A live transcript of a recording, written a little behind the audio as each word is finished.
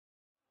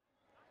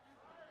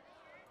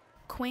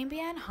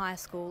Queanbeyan High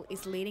School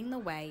is leading the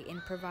way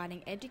in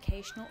providing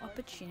educational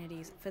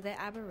opportunities for their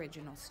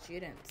Aboriginal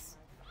students.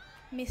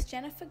 Miss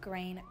Jennifer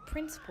Green,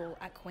 Principal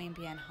at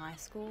Queanbeyan High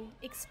School,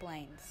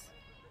 explains.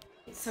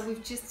 So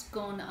we've just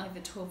gone over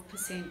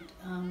 12%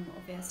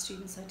 of our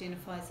students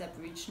identify as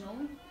Aboriginal,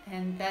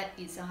 and that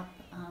is up.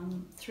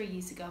 3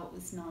 years ago it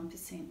was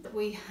 9%.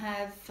 We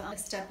have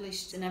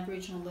established an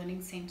Aboriginal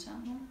Learning Centre,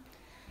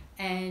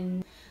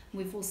 and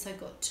we've also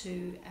got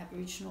 2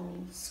 Aboriginal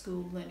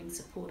school learning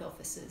support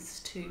officers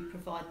to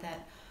provide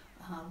that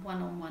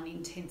one-on-one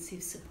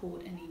intensive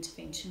support and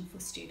intervention for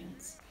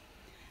students.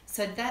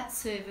 So that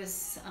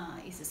service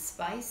is a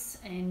space,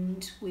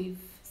 and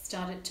we've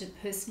started to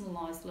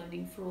personalise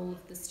learning for all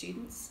of the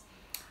students,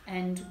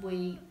 and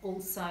we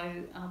also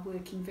are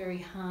working very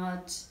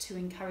hard to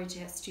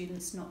encourage our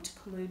students not to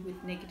collude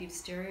with negative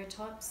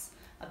stereotypes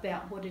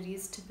about what it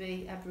is to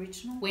be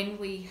Aboriginal. When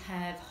we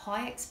have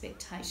high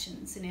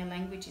expectations and our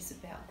language is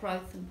about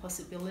growth and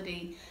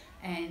possibility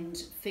and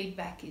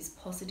feedback is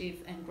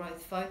positive and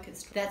growth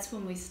focused, that's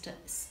when we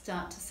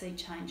start to see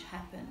change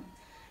happen.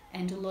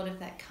 And a lot of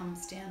that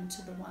comes down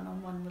to the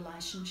one-on-one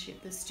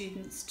relationship, the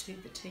students to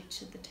the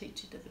teacher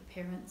to the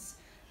parents,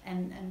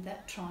 and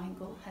that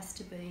triangle has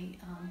to be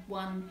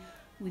one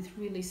with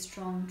really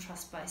strong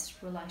trust-based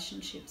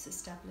relationships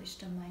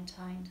established and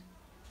maintained.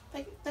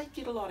 They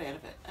get a lot out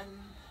of it, and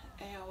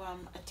our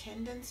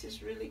attendance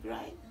is really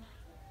great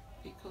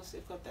because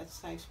they've got that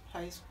safe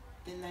place.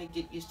 Then they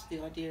get used to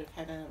the idea of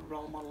having a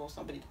role model or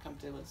somebody to come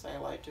to and say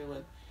hello to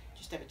and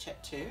just have a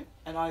chat to.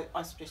 And I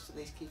stress to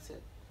these kids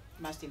that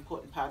the most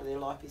important part of their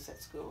life is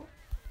at school.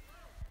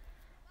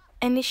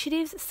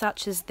 Initiatives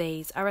such as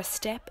these are a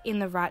step in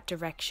the right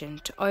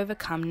direction to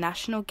overcome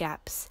national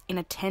gaps in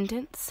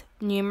attendance,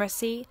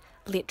 numeracy,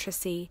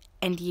 literacy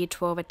and Year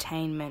 12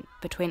 attainment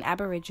between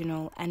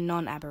Aboriginal and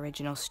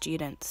non-Aboriginal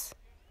students.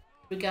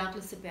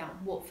 Regardless about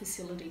what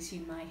facilities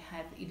you may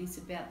have, it is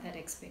about that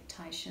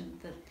expectation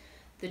that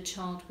the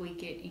child we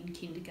get in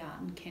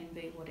kindergarten can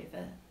be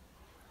whatever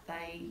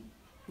they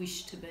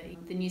wish to be.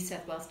 The New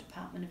South Wales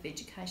Department of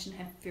Education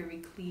have very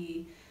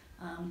clear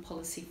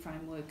policy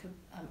framework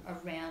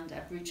around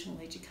Aboriginal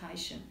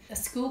education. A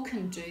school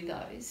can do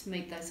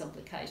meet those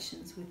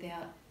obligations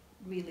without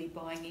really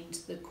buying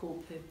into the core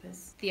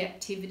purpose. The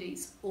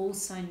activities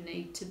also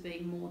need to be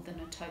more than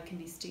a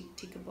tokenistic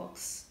ticker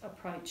box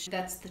approach.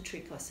 That's the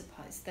trick, I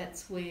suppose.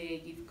 That's where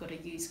you've got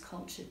to use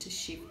culture to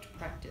shift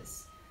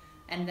practice.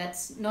 And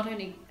that's not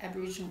only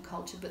Aboriginal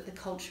culture, but the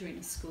culture in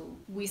a school.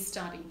 We're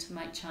starting to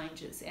make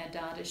changes. Our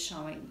data's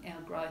showing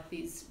our growth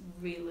is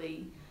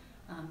really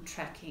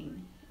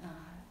tracking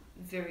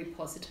very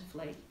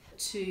positively.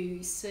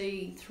 To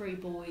see 3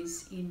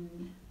 boys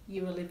in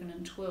Year 11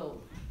 and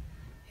 12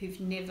 who've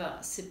never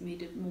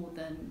submitted more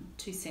than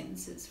 2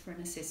 sentences for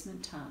an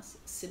assessment task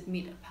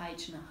submit a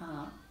page and a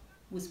half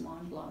was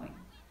mind-blowing.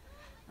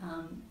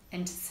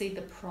 And to see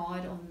the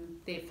pride on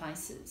their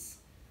faces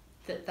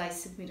that they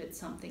submitted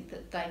something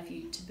that they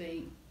viewed to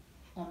be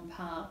on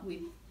par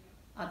with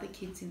other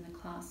kids in the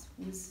class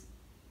was,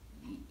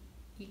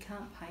 you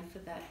can't pay for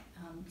that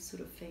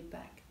sort of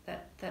feedback.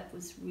 That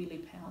was really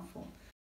powerful.